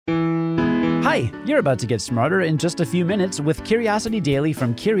Hi, you're about to get smarter in just a few minutes with Curiosity Daily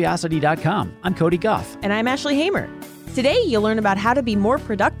from Curiosity.com. I'm Cody Goff. And I'm Ashley Hamer. Today, you'll learn about how to be more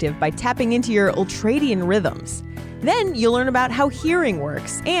productive by tapping into your ultradian rhythms. Then, you'll learn about how hearing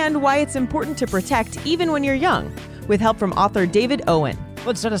works and why it's important to protect even when you're young, with help from author David Owen.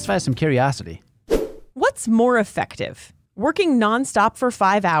 Let's satisfy some curiosity. What's more effective? Working nonstop for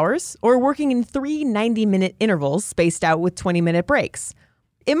 5 hours or working in 3 90-minute intervals spaced out with 20-minute breaks?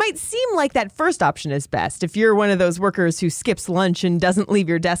 It might seem like that first option is best if you're one of those workers who skips lunch and doesn't leave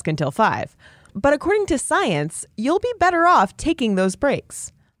your desk until 5. But according to science, you'll be better off taking those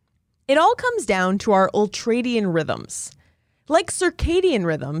breaks. It all comes down to our ultradian rhythms. Like circadian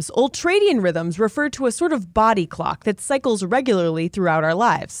rhythms, ultradian rhythms refer to a sort of body clock that cycles regularly throughout our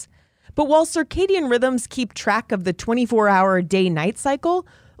lives. But while circadian rhythms keep track of the 24-hour day-night cycle,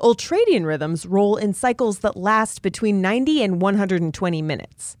 ultradian rhythms roll in cycles that last between 90 and 120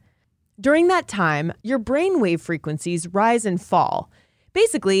 minutes. During that time, your brainwave frequencies rise and fall.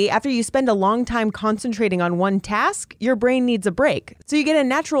 Basically, after you spend a long time concentrating on one task, your brain needs a break, so you get a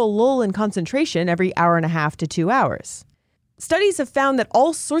natural lull in concentration every hour and a half to 2 hours. Studies have found that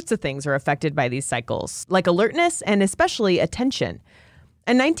all sorts of things are affected by these cycles, like alertness and especially attention.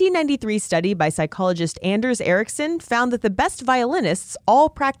 A 1993 study by psychologist Anders Ericsson found that the best violinists all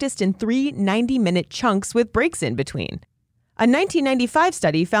practiced in 3 90-minute chunks with breaks in between. A 1995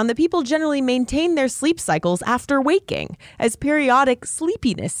 study found that people generally maintain their sleep cycles after waking as periodic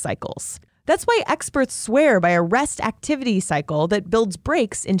sleepiness cycles. That's why experts swear by a rest-activity cycle that builds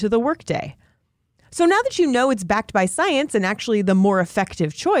breaks into the workday. So now that you know it's backed by science and actually the more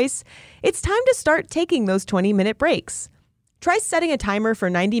effective choice, it's time to start taking those 20-minute breaks. Try setting a timer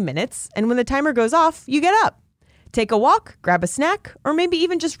for 90 minutes, and when the timer goes off, you get up. Take a walk, grab a snack, or maybe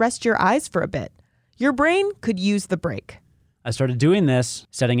even just rest your eyes for a bit. Your brain could use the break. I started doing this,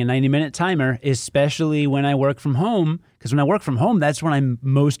 setting a 90-minute timer, especially when I work from home. Because when I work from home, that's when I'm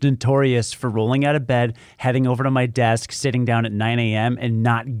most notorious for rolling out of bed, heading over to my desk, sitting down at 9 a.m., and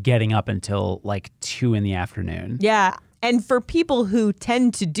not getting up until like 2 in the afternoon. Yeah, and for people who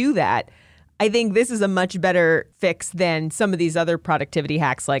tend to do that, I think this is a much better fix than some of these other productivity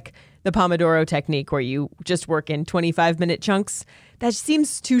hacks like the Pomodoro technique where you just work in 25-minute chunks. That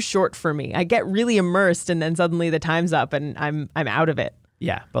seems too short for me. I get really immersed and then suddenly the time's up and I'm out of it.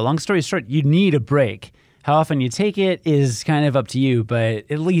 Yeah, but long story short, you need a break. How often you take it is kind of up to you,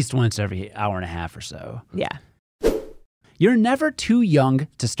 but at least once every hour and a half or so. Yeah. You're never too young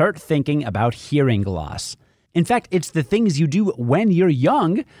to start thinking about hearing loss. In fact, it's the things you do when you're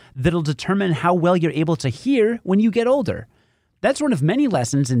young that'll determine how well you're able to hear when you get older. That's one of many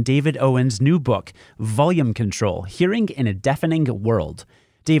lessons in David Owen's new book, Volume Control: Hearing in a Deafening World.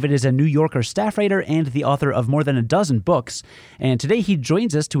 David is a New Yorker staff writer and the author of more than a dozen books, and today he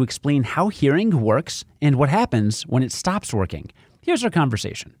joins us to explain how hearing works and what happens when it stops working. Here's our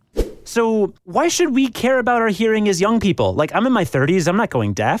conversation. So why should we care about our hearing as young people? Like, I'm in my 30s, I'm not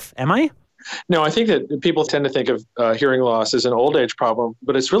going deaf, am I? No, I think that people tend to think of hearing loss as an old age problem,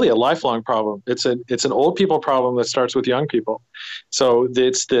 but it's really a lifelong problem. It's an old people problem that starts with young people. So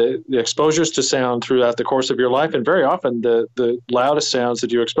it's the exposures to sound throughout the course of your life, and very often the loudest sounds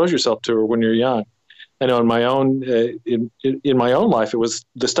that you expose yourself to are when you're young. I know in my own in my own life, it was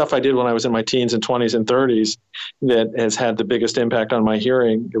the stuff I did when I was in my teens and 20s and 30s that has had the biggest impact on my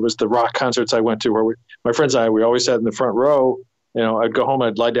hearing. It was the rock concerts I went to where my friends and I, we always sat in the front row. You know, I'd go home,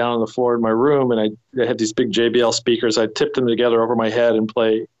 I'd lie down on the floor in my room, and I had these big JBL speakers. I'd tip them together over my head and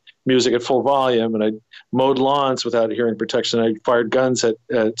play music at full volume. And I mowed lawns without hearing protection. I fired guns at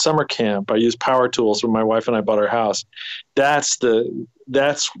summer camp. I used power tools when my wife and I bought our house. That's the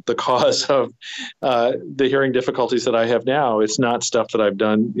cause of the hearing difficulties that I have now. It's not stuff that I've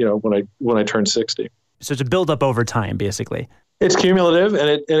done, you know, when I turned 60. So it's a build-up over time, basically. It's cumulative,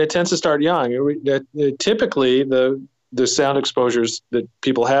 and it tends to start young. Typically, the sound exposures that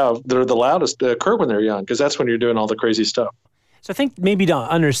people have that are the loudest occur when they're young, because that's when you're doing all the crazy stuff. So I think maybe to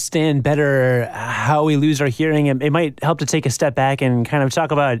understand better how we lose our hearing, it might help to take a step back and kind of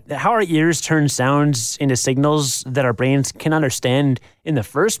talk about how our ears turn sounds into signals that our brains can understand in the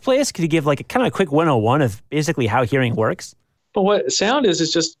first place. Could you give like a kind of a quick 101 of basically how hearing works? But what sound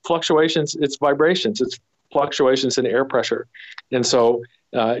is just fluctuations. It's vibrations. It's fluctuations in air pressure. And so,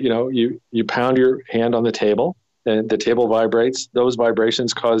 you pound your hand on the table, and the table vibrates. Those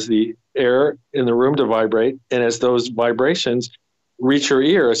vibrations cause the air in the room to vibrate. And as those vibrations reach your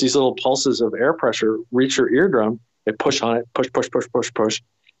ear, as these little pulses of air pressure reach your eardrum, they push on it, push.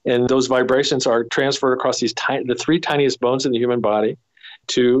 And those vibrations are transferred across the 3 tiniest bones in the human body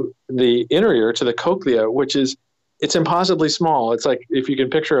to the inner ear, to the cochlea, which is It's impossibly small. It's like if you can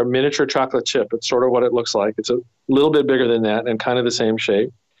picture a miniature chocolate chip, it's sort of what it looks like. It's a little bit bigger than that and kind of the same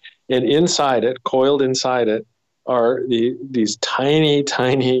shape. And inside it, coiled inside it, are these tiny,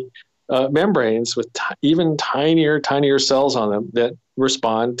 tiny membranes with even tinier cells on them that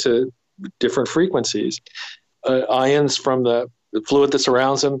respond to different frequencies. Ions from the fluid that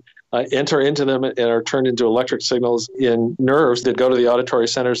surrounds them enter into them and are turned into electric signals in nerves that go to the auditory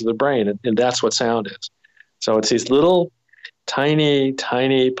centers of the brain. And that's what sound is. So it's these little tiny,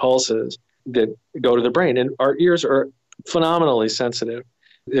 tiny pulses that go to the brain. And our ears are phenomenally sensitive.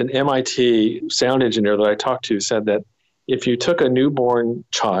 An MIT sound engineer that I talked to said that if you took a newborn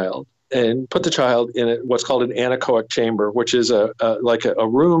child and put the child in what's called an anechoic chamber, which is a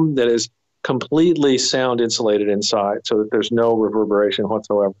room that is completely sound insulated inside so that there's no reverberation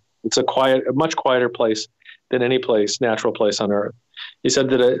whatsoever. It's a much quieter place than any natural place on Earth. He said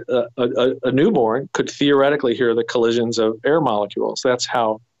that a newborn could theoretically hear the collisions of air molecules. That's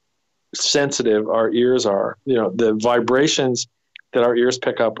how sensitive our ears are. The vibrations that our ears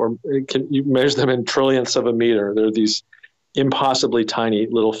pick up, or you measure them in trillionths of a meter. They're these impossibly tiny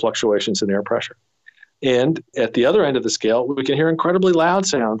little fluctuations in air pressure. And at the other end of the scale, we can hear incredibly loud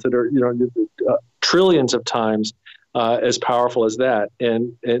sounds that are trillions of times as powerful as that,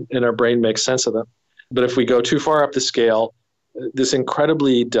 and our brain makes sense of them. But if we go too far up the scale, this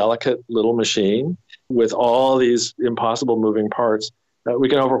incredibly delicate little machine with all these impossible moving parts, we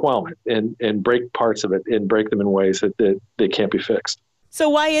can overwhelm it and break parts of it and break them in ways that they can't be fixed. So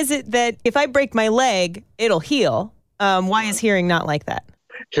why is it that if I break my leg, it'll heal? Why is hearing not like that?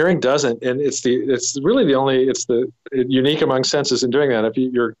 Hearing doesn't, and it's unique among senses in doing that. If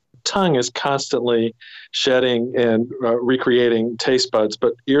your tongue is constantly shedding and recreating taste buds,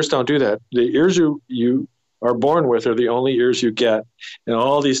 but ears don't do that. The ears you are born with are the only ears you get, and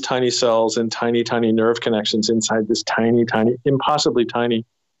all these tiny cells and tiny, tiny nerve connections inside this tiny, tiny, impossibly tiny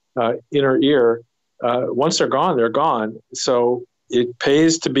inner ear. Once they're gone, they're gone. So it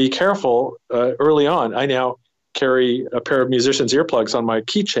pays to be careful early on. I now carry a pair of musicians' earplugs on my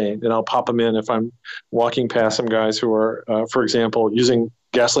keychain, and I'll pop them in if I'm walking past some guys who are, for example, using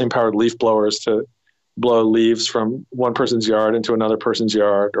gasoline-powered leaf blowers to blow leaves from one person's yard into another person's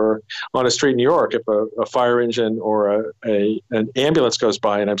yard, or on a street in New York, if a fire engine or an ambulance goes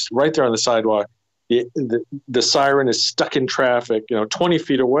by and I'm right there on the sidewalk, the siren is stuck in traffic, 20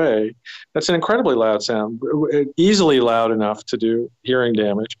 feet away. That's an incredibly loud sound, easily loud enough to do hearing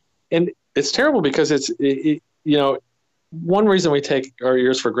damage. And it's terrible because one reason we take our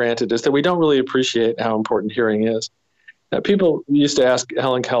ears for granted is that we don't really appreciate how important hearing is. Now, people used to ask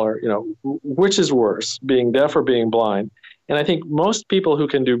Helen Keller, which is worse, being deaf or being blind? And I think most people who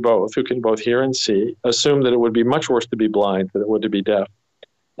can do both, who can both hear and see, assume that it would be much worse to be blind than it would to be deaf.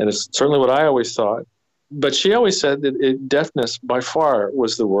 And it's certainly what I always thought. But she always said that deafness by far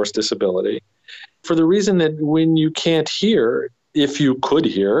was the worst disability, for the reason that when you can't hear, if you could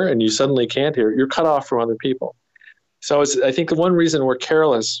hear and you suddenly can't hear, you're cut off from other people. So I think the one reason we're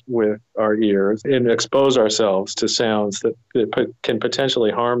careless with our ears and expose ourselves to sounds that can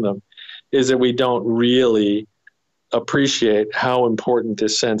potentially harm them is that we don't really appreciate how important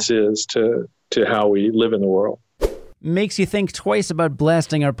this sense is to how we live in the world. Makes you think twice about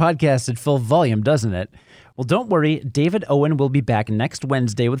blasting our podcast at full volume, doesn't it? Well, don't worry. David Owen will be back next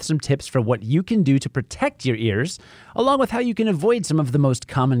Wednesday with some tips for what you can do to protect your ears, along with how you can avoid some of the most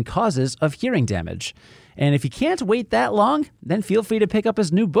common causes of hearing damage. And if you can't wait that long, then feel free to pick up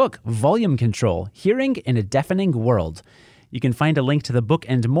his new book, Volume Control: Hearing in a Deafening World. You can find a link to the book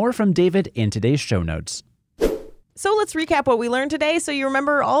and more from David in today's show notes. So let's recap what we learned today so you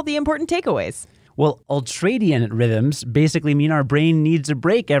remember all the important takeaways. Well, ultradian rhythms basically mean our brain needs a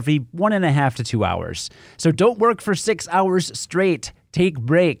break every 1.5 to 2 hours. So don't work for 6 hours straight. Take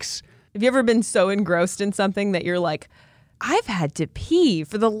breaks. Have you ever been so engrossed in something that you're like, I've had to pee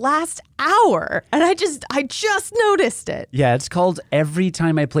for the last hour, and I just noticed it? Yeah, it's called every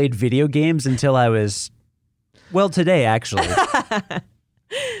time I played video games until I was, today actually.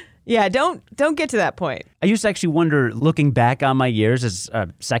 Yeah, don't get to that point. I used to actually wonder, looking back on my years as a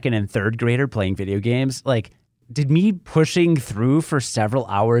second and third grader playing video games, did me pushing through for several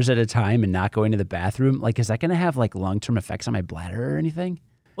hours at a time and not going to the bathroom, is that going to have long-term effects on my bladder or anything?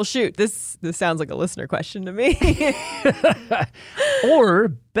 Well, shoot, this sounds like a listener question to me. Or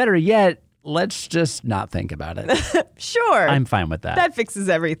better yet, let's just not think about it. Sure. I'm fine with that. That fixes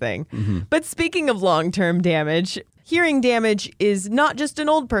everything. Mm-hmm. But speaking of long-term damage, hearing damage is not just an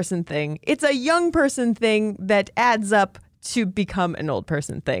old person thing. It's a young person thing that adds up to become an old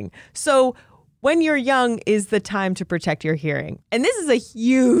person thing. So when you're young is the time to protect your hearing. And this is a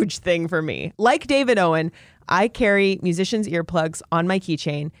huge thing for me. Like David Owen, I carry musicians' earplugs on my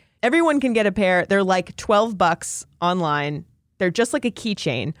keychain. Everyone can get a pair. They're like $12 online. They're just like a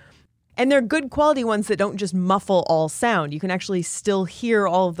keychain. And they're good quality ones that don't just muffle all sound. You can actually still hear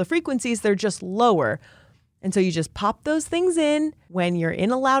all of the frequencies. They're just lower. And so you just pop those things in when you're in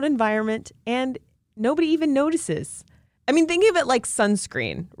a loud environment and nobody even notices. I mean, think of it like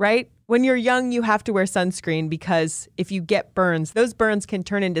sunscreen, right? When you're young, you have to wear sunscreen because if you get burns, those burns can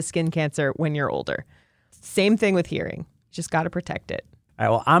turn into skin cancer when you're older. Same thing with hearing. You just got to protect it. All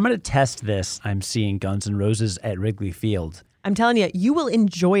right, well, I'm going to test this. I'm seeing Guns N' Roses at Wrigley Field. I'm telling you, you will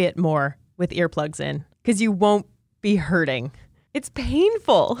enjoy it more with earplugs in because you won't be hurting. It's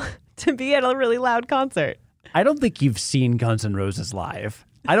painful to be at a really loud concert. I don't think you've seen Guns N' Roses live.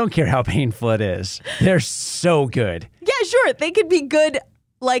 I don't care how painful it is. They're so good. Yeah, sure. They could be good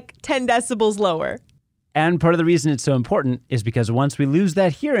like 10 decibels lower. And part of the reason it's so important is because once we lose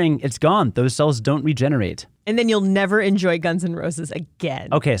that hearing, it's gone. Those cells don't regenerate. And then you'll never enjoy Guns N' Roses again.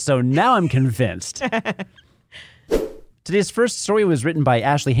 Okay, so now I'm convinced. Today's first story was written by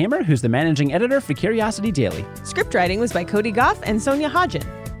Ashley Hamer, who's the managing editor for Curiosity Daily. Script writing was by Cody Goff and Sonia Hodgen.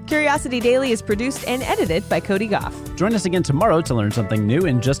 Curiosity Daily is produced and edited by Cody Goff. Join us again tomorrow to learn something new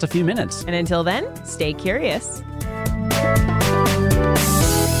in just a few minutes. And until then, stay curious.